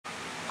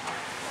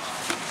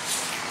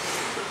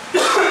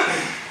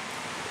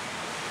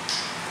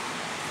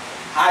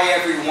Hi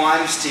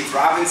everyone, Steve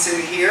Robinson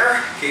here,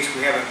 in case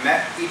we haven't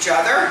met each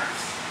other.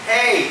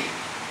 Hey,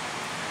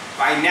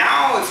 by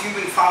now if you've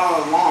been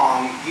following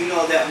along, you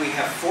know that we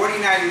have 49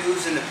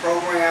 moves in the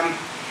program,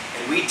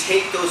 and we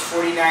take those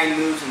 49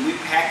 moves and we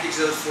package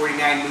those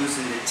 49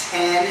 moves into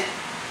 10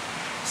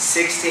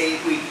 6 to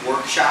 8 week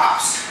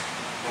workshops.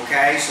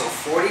 Okay, so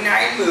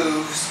 49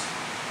 moves,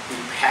 we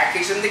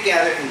package them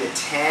together into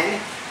 10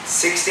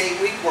 6 to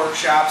 8 week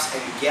workshops,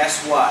 and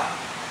guess what?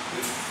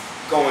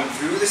 Going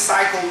through the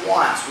cycle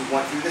once. We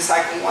went through the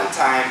cycle one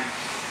time.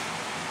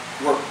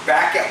 We're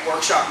back at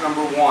workshop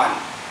number 1.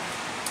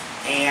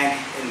 And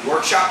in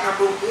workshop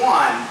number 1,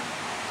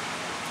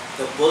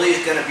 the bully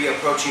is going to be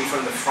approaching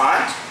from the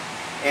front.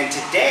 And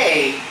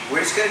today, we're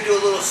just going to do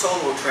a little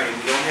solo training.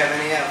 We don't have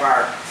any of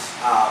our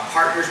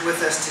partners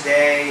with us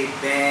today,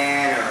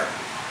 Ben or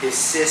his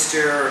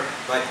sister,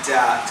 but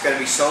it's going to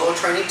be solo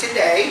training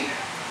today.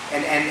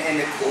 And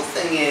the cool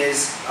thing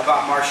is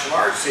about martial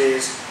arts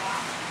is,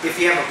 if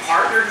you have a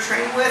partner to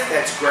train with,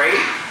 that's great.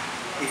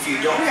 If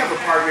you don't have a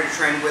partner to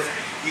train with,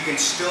 you can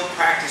still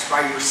practice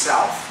by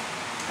yourself.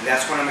 And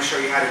that's what I'm going to show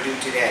you how to do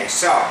today.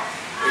 So,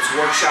 it's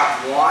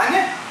workshop 1,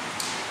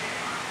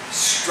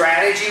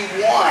 strategy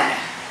 1.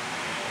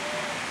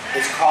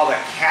 It's called a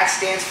cat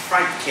stance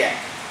front kick.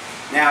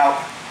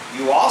 Now,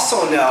 you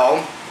also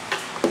know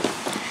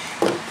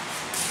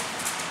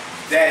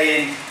that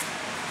in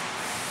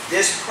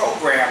this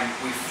program,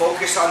 we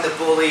focus on the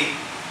bully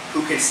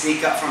who can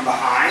sneak up from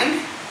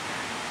behind.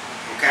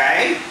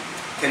 Okay?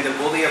 Can the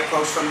bully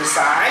approach from the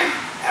side?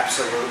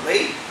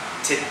 Absolutely.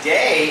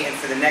 Today, and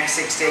for the next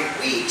 6 to 8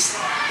 weeks,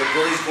 the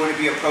bully is going to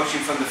be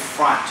approaching from the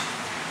front.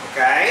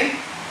 Okay?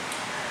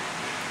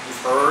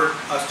 You've heard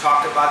us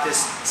talk about this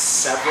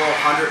several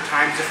hundred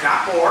times, if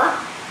not more.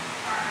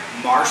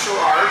 Martial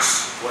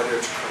arts, whether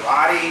it's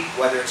karate,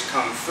 whether it's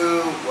kung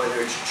fu,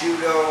 whether it's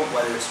judo,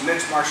 whether it's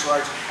mixed martial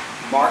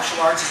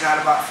arts is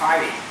not about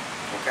fighting.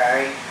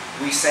 Okay?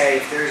 We say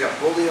if there's a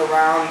bully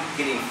around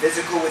getting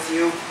physical with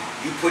you,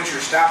 you put your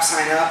stop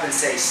sign up and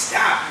say,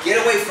 stop, get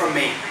away from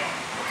me.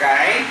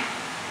 Okay?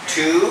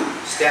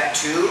 Step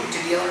 2 to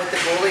dealing with the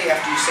bully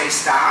after you say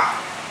stop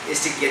is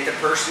to get the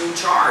person in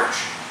charge.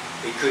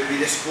 It could be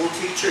the school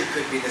teacher, it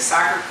could be the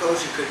soccer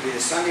coach, it could be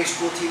the Sunday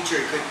school teacher,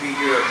 it could be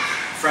your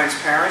friend's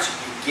parents.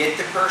 You get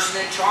the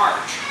person in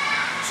charge.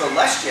 So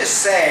let's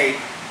just say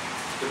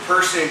the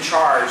person in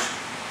charge,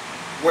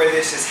 where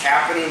this is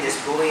happening, this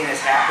bullying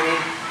is happening,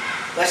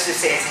 let's just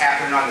say it's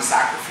happening on the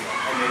soccer field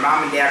and your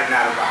mom and dad are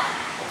not around.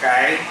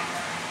 Okay?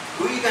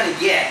 Who are you going to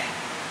get?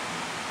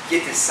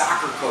 Get the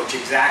soccer coach,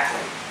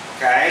 exactly.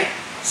 Okay?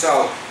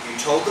 So, you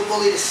told the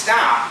bully to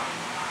stop.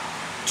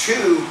 2,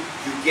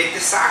 you get the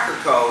soccer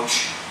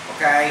coach.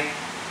 Okay?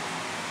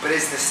 But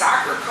is the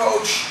soccer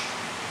coach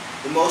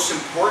the most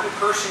important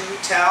person you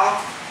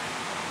tell?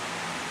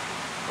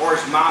 Or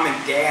is mom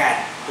and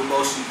dad the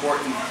most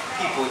important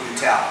people you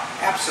tell?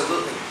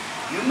 Absolutely.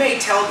 You may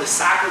tell the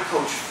soccer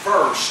coach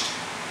first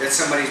that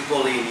somebody's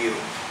bullying you.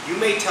 You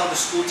may tell the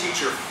school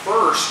teacher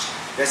first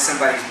that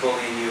somebody's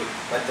bullying you,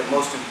 but the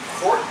most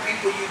important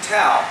people you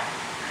tell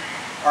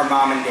are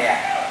mom and dad.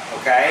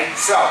 Okay?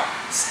 So,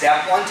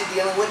 step 1 to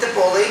dealing with the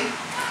bully,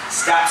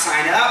 stop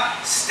sign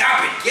up,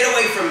 stop it, get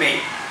away from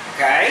me.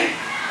 Okay?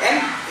 And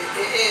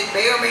it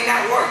may or may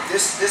not work.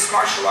 This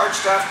martial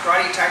arts stuff,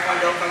 karate,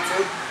 taekwondo, kung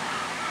fu,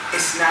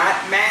 it's not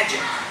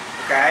magic.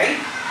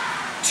 Okay?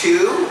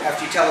 2,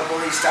 after you tell the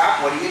bully to stop,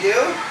 what do?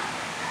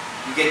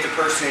 You get the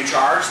person in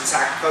charge, the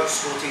soccer coach,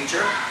 school teacher.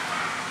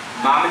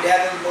 Mom and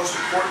dad are the most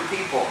important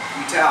people,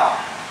 you tell.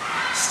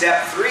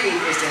 Step 3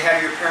 is to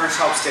have your parents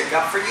help stick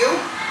up for you.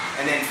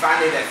 And then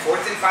finally, that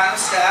 4th and final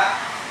step,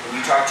 and you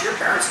talk to your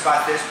parents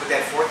about this, but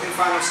that 4th and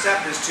final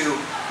step is to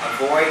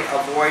avoid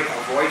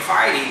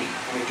fighting.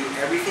 And we do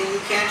everything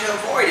you can to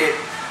avoid it,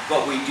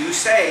 but we do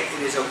say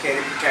it is okay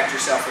to protect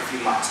yourself if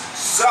you must.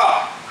 So,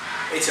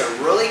 it's a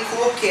really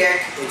cool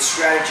kick. It's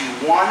strategy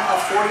 1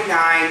 of 49.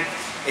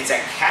 It's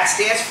a cat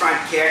stance front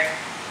kick.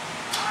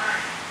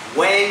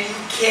 When you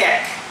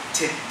kick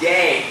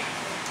today,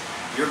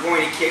 you're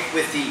going to kick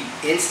with the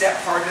instep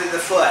part of the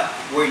foot,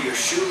 where your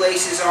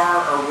shoelaces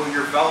are or where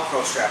your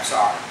Velcro straps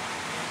are.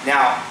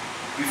 Now,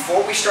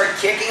 before we start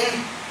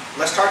kicking,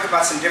 let's talk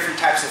about some different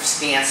types of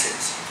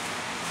stances.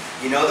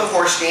 You know the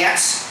horse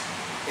stance.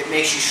 It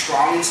makes you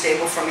strong and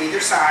stable from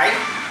either side.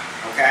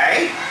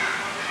 Okay?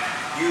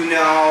 You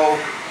know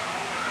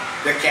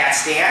the cat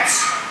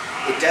stance.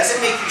 It doesn't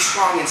make you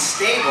strong and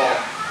stable,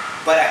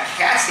 but a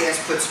cat stance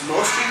puts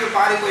most of your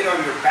body weight on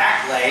your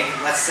back leg,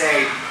 let's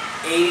say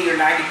 80 or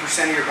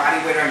 90% of your body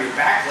weight on your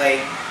back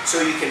leg,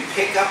 so you can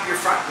pick up your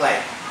front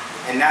leg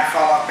and not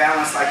fall off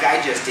balance like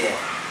I just did.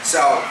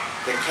 So,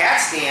 the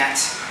cat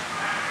stance,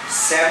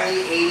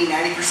 70, 80,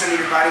 90% of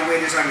your body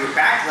weight is on your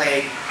back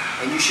leg,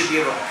 and you should be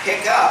able to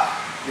pick up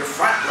your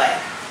front leg,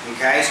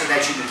 okay, so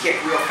that you can kick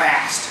real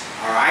fast,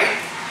 alright?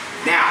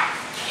 Now,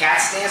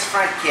 cat stance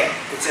front kick,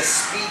 it's a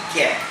speed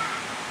kick.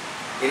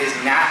 It is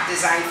not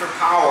designed for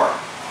power.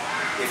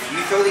 If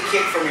you throw the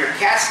kick from your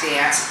cat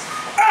stance,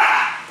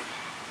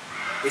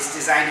 it's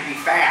designed to be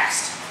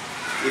fast.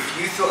 If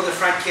you throw the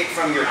front kick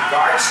from your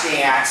guard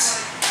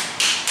stance,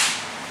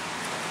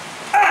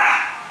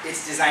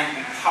 it's designed to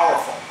be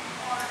powerful.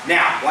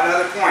 Now, one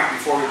other point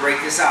before we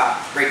break this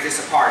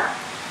apart.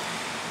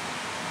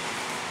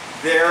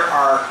 There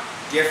are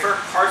different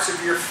parts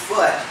of your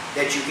foot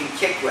that you can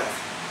kick with.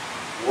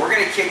 We're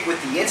going to kick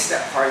with the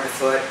instep part of the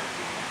foot,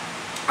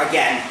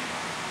 again,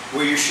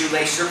 where your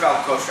shoelaces or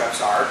Velcro straps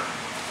are.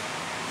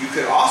 You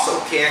could also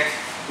kick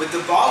with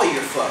the ball of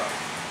your foot.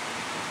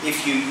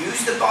 If you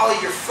use the ball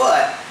of your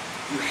foot,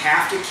 you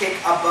have to kick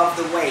above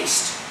the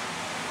waist.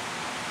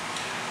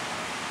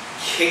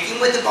 Kicking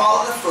with the ball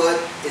of the foot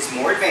is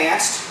more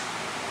advanced.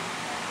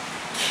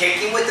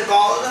 Kicking with the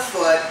ball of the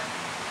foot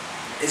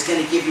is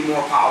going to give you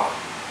more power.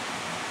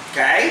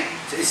 Okay?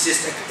 So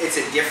it's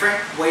a different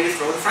way to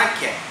throw the front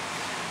kick.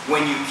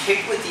 When you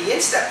kick with the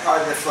instep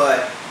part of the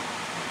foot,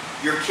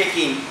 you're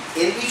kicking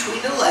in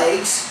between the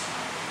legs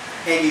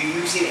and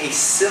you're using a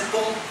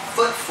simple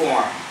foot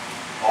form.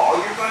 All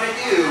you're going to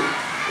do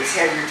is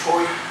have your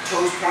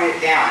toes pointed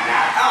down,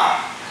 not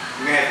up.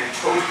 You're going to have your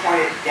toes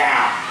pointed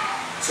down.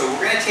 So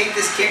we're going to take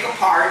this kick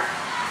apart.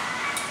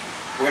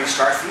 We're going to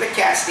start from the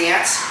cat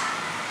stance.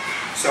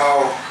 So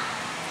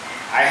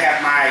I have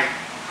my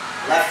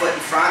left foot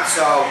in front,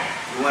 so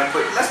you want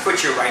to let's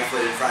put your right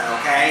foot in front,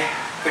 okay?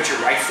 Put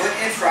your right foot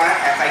in front,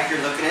 act like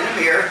you're looking in a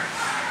mirror.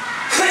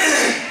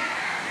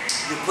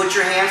 You put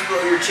your hands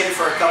below your chin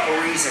for a couple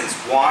reasons.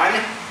 One,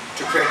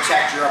 to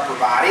protect your upper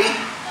body.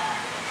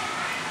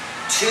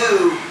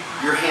 Two,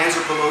 your hands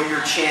are below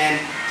your chin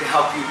to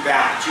help you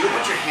balance. You don't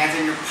want your hands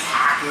in your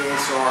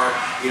pockets or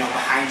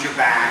behind your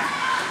back.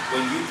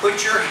 When you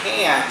put your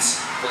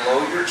hands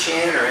below your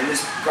chin or in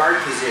this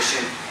guard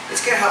position, it's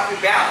going to help you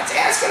balance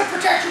and it's going to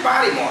protect your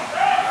body more.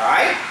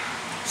 Alright?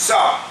 So,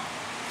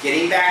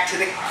 getting back to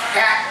the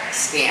cat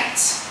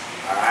stance.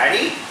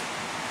 Alrighty?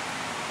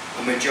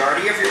 The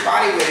majority of your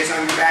body weight is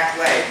on your back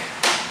leg.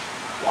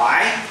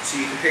 Why? So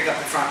you can pick up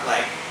the front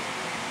leg.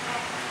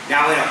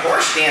 Now in a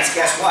horse stance,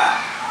 guess what?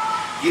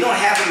 You don't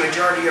have the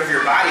majority of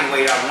your body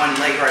weight on one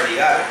leg or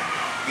the other.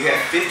 You have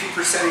 50%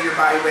 of your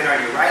body weight on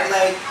your right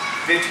leg,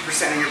 50%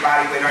 of your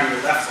body weight on your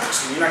left leg.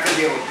 So you're not going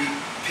to be able to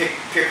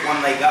pick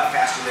one leg up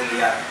faster than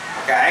the other.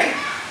 Okay?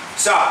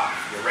 So,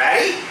 you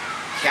ready?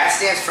 Cat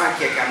stance front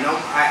kick. I know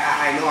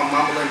I'm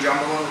mumbling and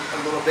jumbling a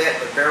little bit,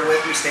 but bear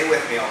with me, stay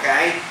with me,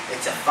 okay?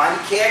 It's a fun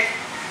kick,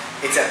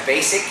 it's a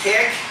basic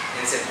kick,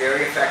 and it's a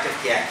very effective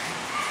kick.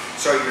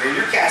 So you're in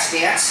your cat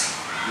stance,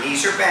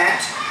 knees are bent,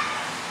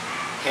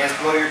 hands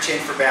below your chin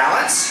for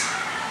balance.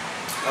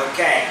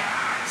 Okay,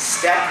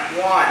 step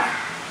one,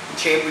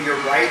 chamber your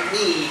right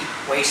knee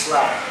waist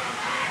level.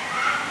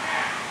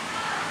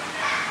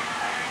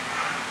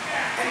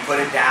 And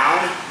put it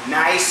down,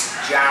 nice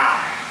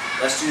job.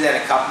 Let's do that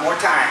a couple more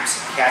times.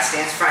 Cat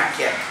stance front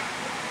kick.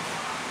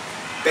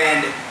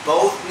 Bend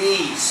both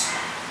knees.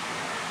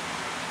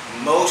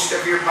 Most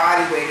of your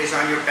body weight is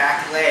on your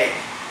back leg.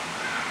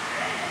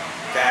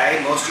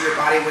 Okay? Most of your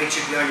body weight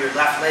should be on your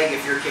left leg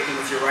if you're kicking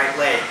with your right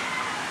leg.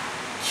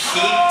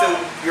 Keep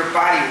your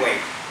body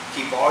weight.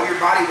 Keep all your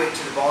body weight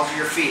to the balls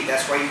of your feet.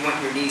 That's why you want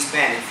your knees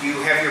bent. If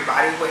you have your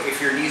body weight, if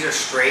your knees are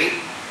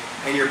straight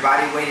and your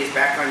body weight is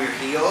back on your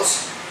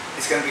heels,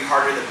 it's going to be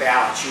harder to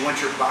balance. You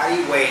want your body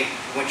weight,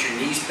 you want your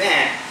knees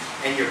bent,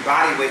 and your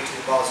body weight to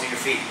the balls of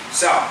your feet.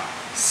 So,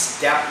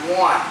 step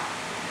one,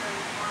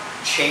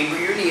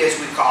 chamber your knee as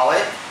we call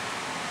it.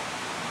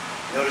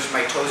 Notice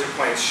my toes are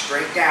pointed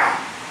straight down.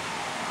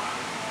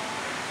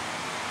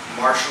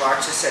 Martial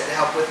arts is said to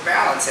help with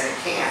balance, and it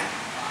can.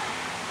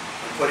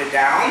 And put it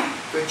down,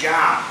 good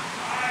job.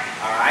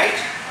 Alright,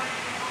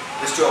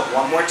 let's do it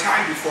one more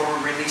time before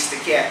we release the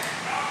kick.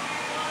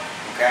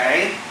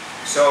 Okay?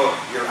 So,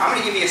 I'm going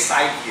to give you a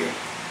side view.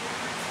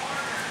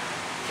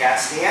 Cat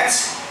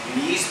stance,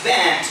 knees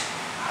bent,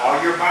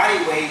 all your body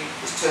weight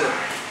is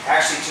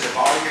actually to the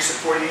ball of your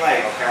supporting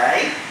leg,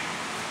 okay?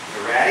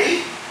 You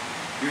ready?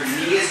 Your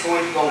knee is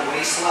going to go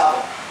waist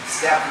level.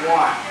 Step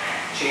one,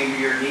 chamber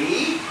your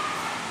knee,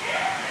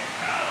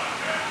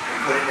 and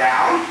put it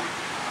down.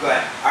 Good.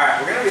 Alright,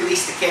 we're going to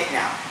release the kick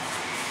now.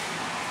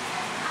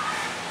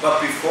 But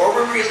before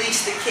we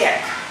release the kick,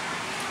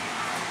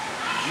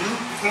 you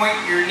point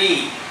your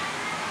knee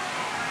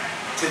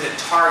to the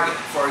target.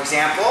 For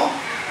example,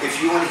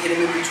 if you want to hit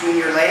him in between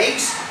your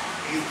legs,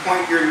 you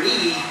point your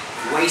knee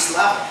waist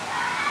level.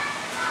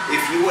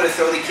 If you want to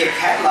throw the kick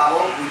head level,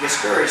 we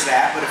discourage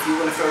that, but if you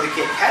want to throw the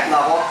kick head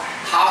level,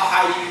 how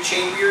high do you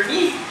chamber your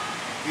knee?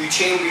 You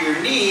chamber your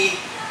knee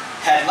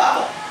head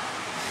level.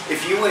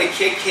 If you want to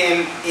kick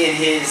him in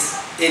his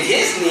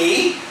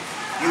knee,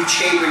 you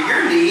chamber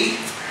your knee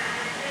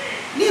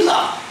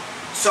level.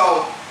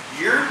 So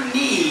your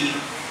knee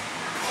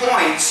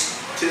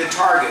points to the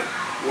target.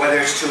 Whether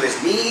it's to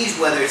his knees,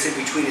 whether it's in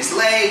between his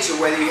legs,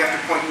 or whether you have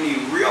to point your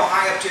knee real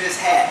high up to his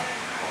head.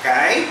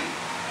 Okay?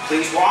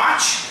 Please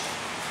watch.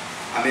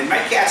 I'm in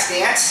my cat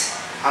stance.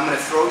 I'm going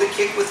to throw the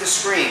kick with a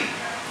scream.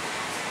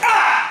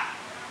 Ah!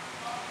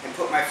 And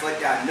put my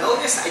foot down.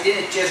 Notice I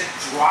didn't just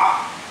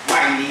drop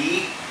my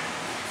knee.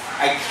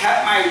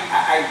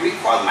 I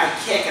recoiled my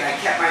kick and I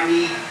kept my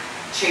knee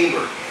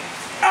chambered.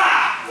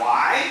 Ah!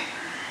 Why?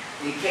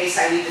 In case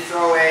I need to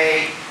throw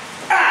a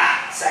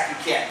second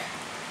kick.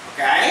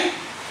 Okay?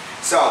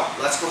 So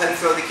let's go ahead and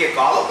throw the kick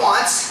all at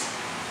once.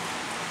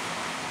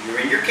 You're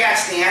in your cat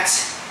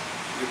stance.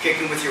 You're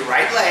kicking with your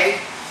right leg.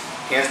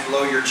 Hands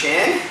below your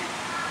chin.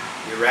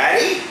 You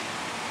ready?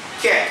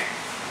 Kick.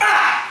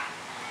 Ah!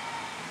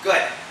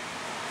 Good.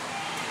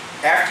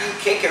 After you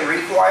kick and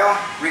recoil,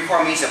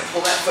 recoil means to pull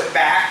that foot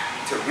back,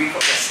 to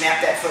snap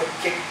that foot,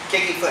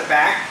 kicking foot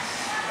back.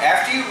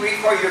 After you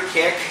recoil your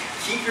kick,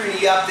 keep your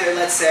knee up there,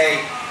 let's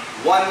say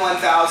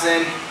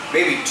 1,000,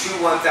 maybe 1,000,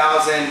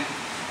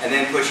 and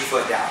then push your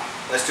foot down.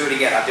 Let's do it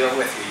again. I'll do it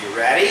with you. You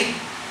ready?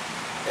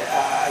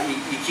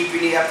 You keep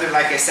your knee up there,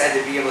 like I said,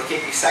 to be able to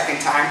kick a second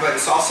time, but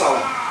it's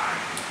also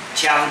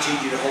challenging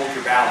you to hold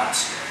your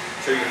balance.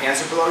 So your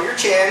hands are below your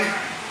chin.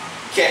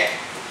 Kick.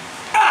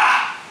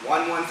 Ah!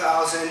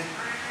 1,000,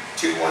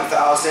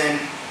 1,000,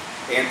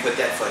 and put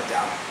that foot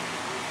down.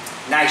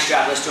 Nice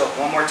job. Let's do it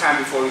one more time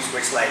before we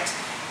switch legs.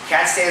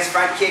 Cat stance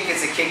front kick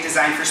is a kick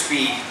designed for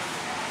speed.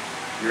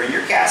 You're in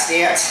your cat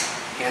stance,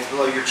 hands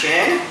below your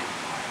chin,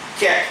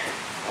 kick.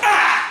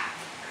 Ah!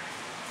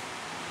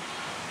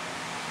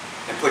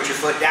 And put your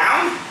foot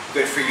down.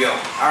 Good for you.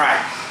 All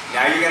right.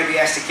 Now you're going to be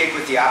asked to kick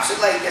with the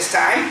opposite leg this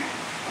time.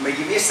 I'm going to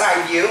give you a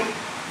side view.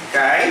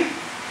 Okay?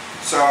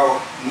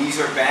 So knees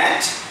are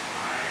bent.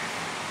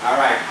 All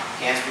right,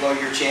 hands below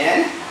your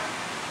chin.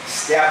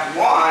 Step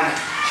one,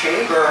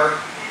 chamber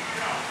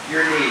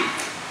your knee.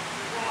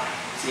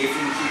 See if you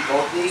can keep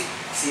both knees,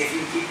 see if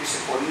you can keep your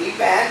supporting knee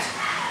bent.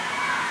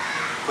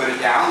 Put it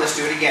down, let's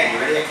do it again.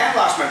 You ready? I kind of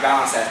lost my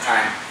balance that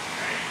time.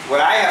 What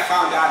I have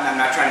found out, and I'm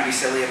not trying to be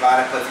silly about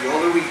it, but the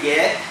older we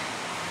get,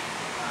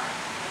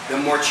 the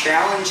more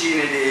challenging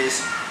it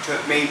is to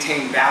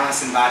maintain balance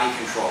and body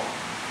control.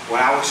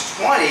 When I was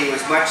 20,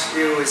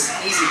 it was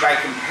easy by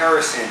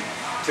comparison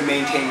to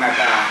maintain my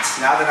balance.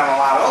 Now that I'm a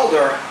lot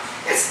older,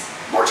 it's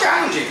more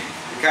challenging,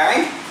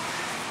 okay?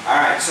 All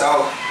right,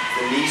 so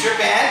the knees are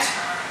bent.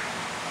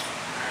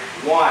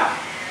 One,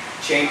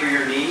 chamber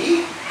your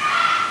knee.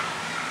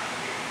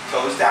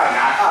 Toes down,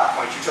 not up.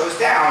 Point your toes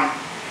down.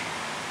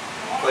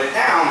 Put it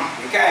down,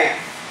 okay?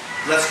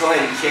 Let's go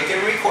ahead and kick and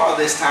recoil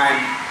this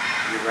time.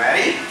 You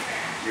ready?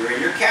 You're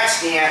in your cat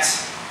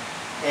stance,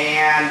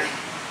 and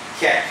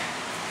kick.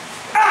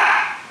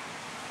 Ah!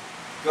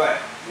 Good.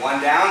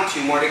 One down,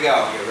 two more to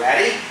go. You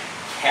ready?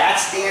 Cat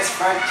stance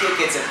front kick.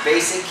 It's a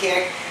basic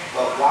kick,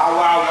 but wow,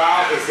 wow,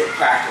 wow, is it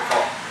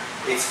practical.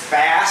 It's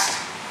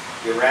fast.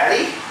 You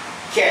ready?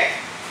 Kick.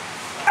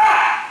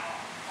 Ah!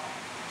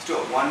 Let's do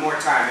it one more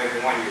time,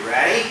 everyone. You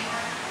ready?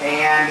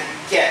 And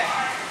kick.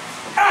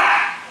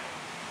 Ah!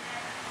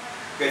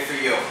 Good for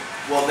you.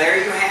 Well,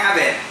 there you have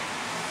it.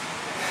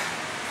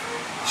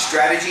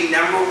 Strategy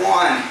number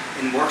one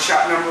in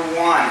workshop number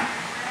one.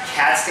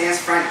 Cat stance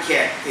front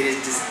kick. The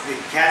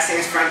cat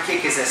stance front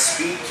kick is a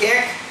speed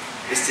kick.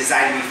 It's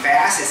designed to be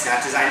fast. It's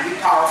not designed to be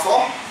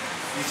powerful.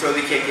 You throw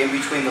the kick in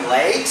between the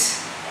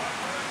legs.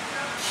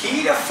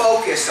 Key to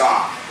focus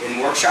on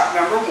in workshop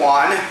number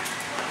one.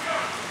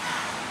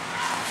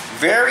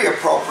 Very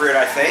appropriate,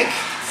 I think.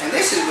 And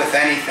this is with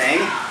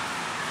anything.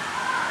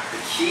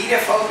 The key to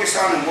focus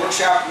on in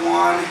workshop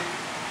one,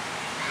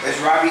 as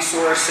Robbie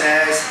Sora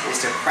says,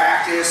 is to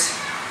practice,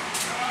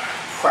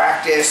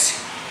 practice,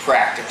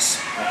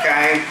 practice,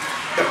 okay?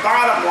 The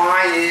bottom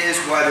line is,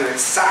 whether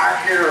it's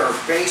soccer or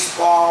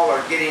baseball or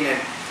getting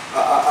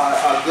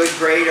a good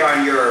grade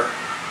on your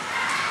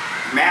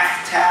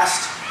math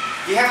test,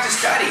 you have to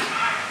study,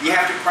 you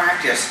have to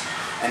practice,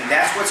 and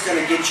that's what's going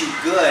to get you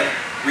good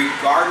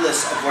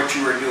regardless of what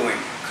you are doing.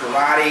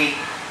 Karate,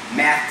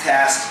 math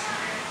test,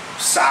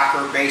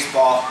 soccer,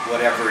 baseball,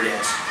 whatever it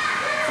is.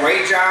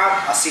 Great job.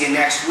 I'll see you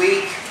next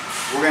week.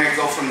 We're going to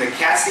go from the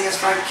cat stance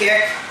front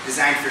kick,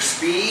 designed for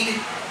speed,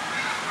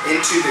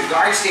 into the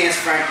guard stance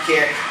front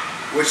kick,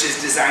 which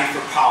is designed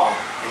for power.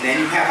 And then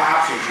you have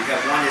options. You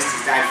have one that's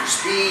designed for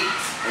speed,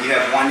 and you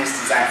have one that's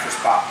designed for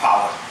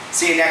power.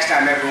 See you next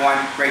time, everyone.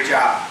 Great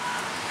job.